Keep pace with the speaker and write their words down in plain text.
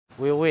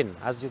we win.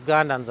 As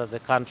Ugandans, as a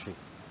country,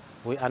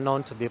 we are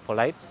known to be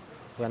polite,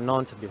 we are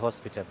known to be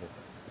hospitable.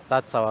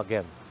 That's our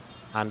game,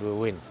 and we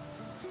win.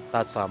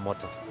 That's our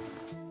motto.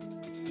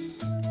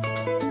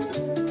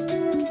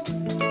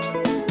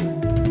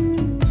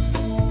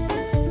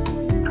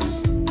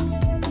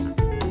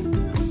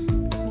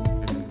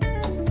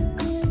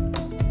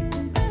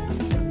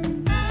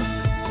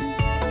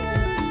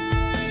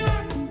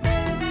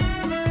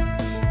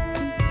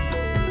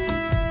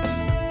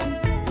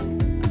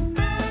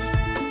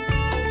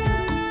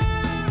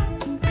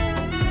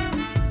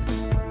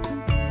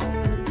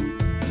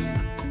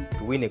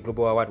 Win a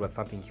global award was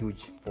something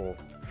huge for,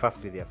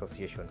 firstly, the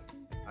association.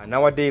 And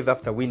nowadays,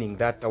 after winning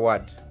that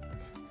award,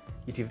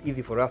 it is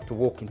easy for us to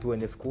walk into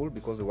any school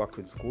because we work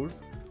with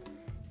schools.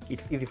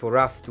 It's easy for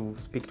us to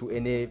speak to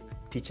any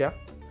teacher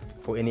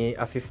for any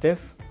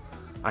assistance,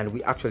 and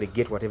we actually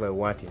get whatever we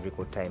want in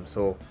record time.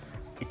 So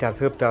it has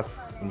helped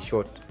us, in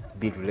short,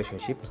 build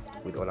relationships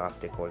with all our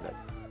stakeholders.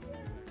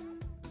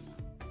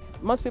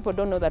 Most people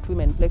don't know that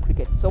women play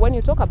cricket. So when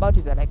you talk about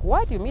it, they're like,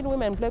 what, you mean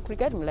women play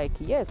cricket? I'm like,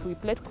 yes, we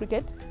played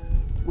cricket.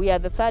 We are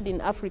the 3rd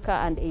in Africa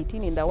and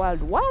 18 in the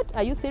world. What?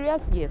 Are you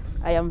serious? Yes,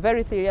 I am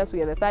very serious.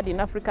 We are the 3rd in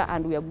Africa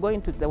and we are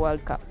going to the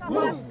World Cup. 3, 2,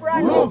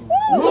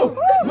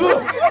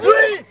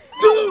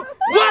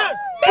 1,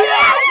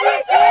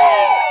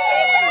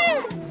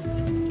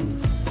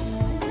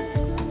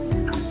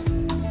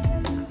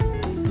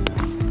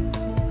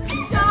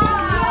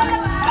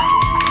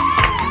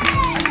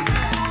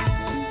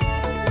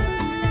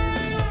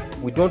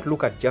 We don't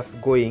look at just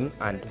going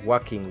and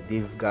working with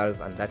these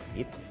girls and that's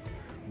it,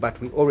 but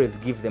we always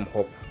give them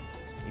hope.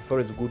 It's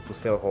always good to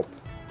sell hope.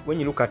 When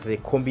you look at the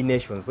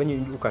combinations, when you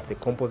look at the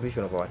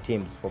composition of our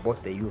teams for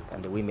both the youth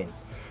and the women,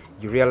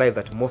 you realize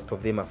that most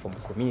of them are from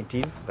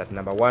communities that,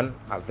 number one,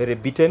 are very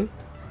beaten,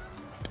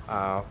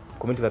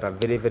 communities that are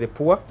very, very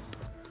poor,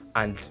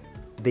 and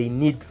they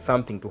need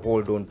something to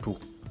hold on to,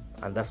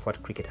 and that's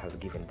what cricket has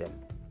given them.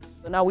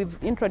 So now we've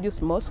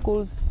introduced more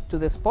schools to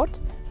the sport,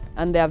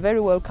 and they are very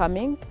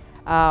welcoming.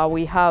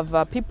 We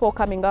have people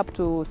coming up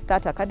to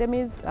start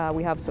academies.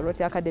 We have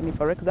Sorority Academy,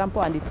 for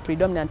example, and it's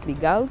predominantly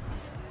girls.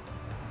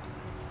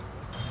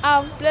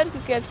 I've played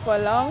cricket for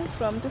long,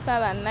 from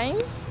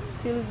 2009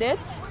 till date.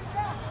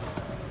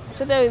 I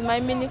started with my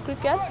mini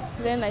cricket,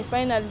 then I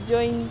finally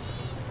joined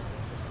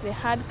the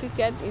hard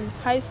cricket in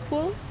high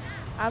school.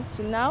 Up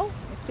to now,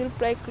 I still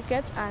play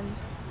cricket, and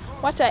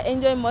what I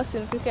enjoy most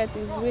in cricket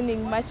is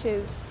winning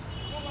matches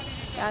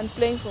and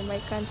playing for my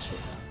country.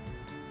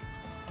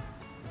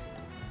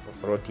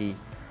 Sorority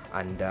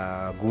and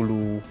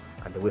Gulu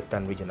and the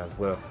Western region as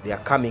well. They are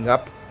coming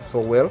up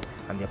so well,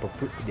 and they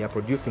are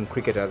producing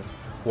cricketers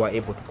who are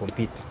able to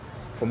compete.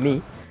 For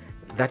me,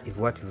 that is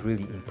what is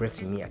really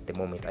impressing me at the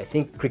moment. I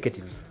think cricket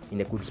is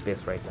in a good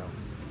space right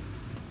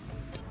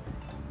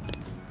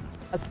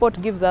now.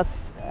 Sport gives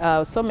us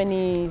so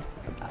many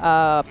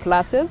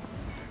pluses: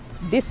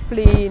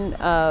 discipline,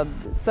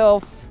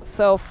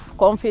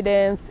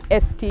 self-confidence,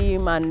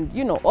 esteem, and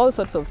all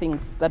sorts of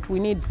things that we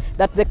need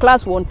that the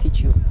class won't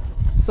teach you.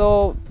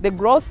 So the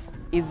growth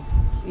is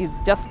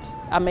just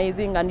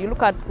amazing. And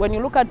when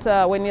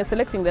you're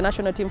selecting the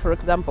national team, for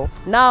example,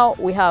 now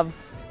we have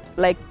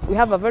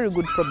a very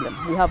good problem.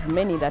 We have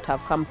many that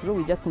have come through.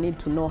 We just need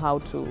to know how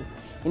to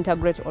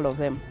integrate all of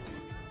them.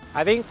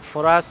 I think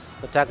for us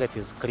the target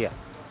is clear.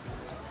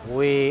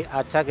 We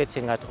are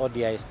targeting at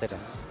ODI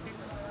status.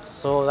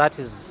 So that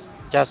is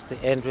just the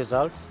end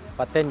result,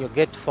 but then you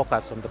get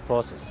focus on the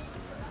process.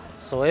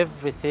 So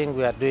everything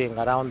we are doing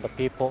around the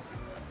people,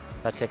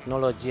 the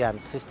technology and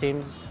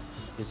systems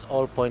is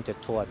all pointed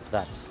towards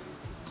that.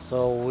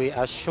 So we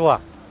are sure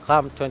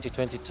come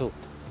 2022,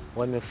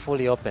 when we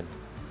fully open,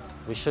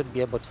 we should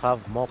be able to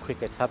have more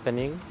cricket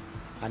happening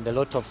and a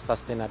lot of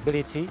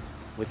sustainability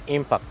with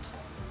impact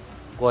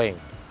going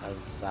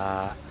as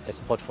a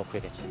sport for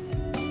cricket.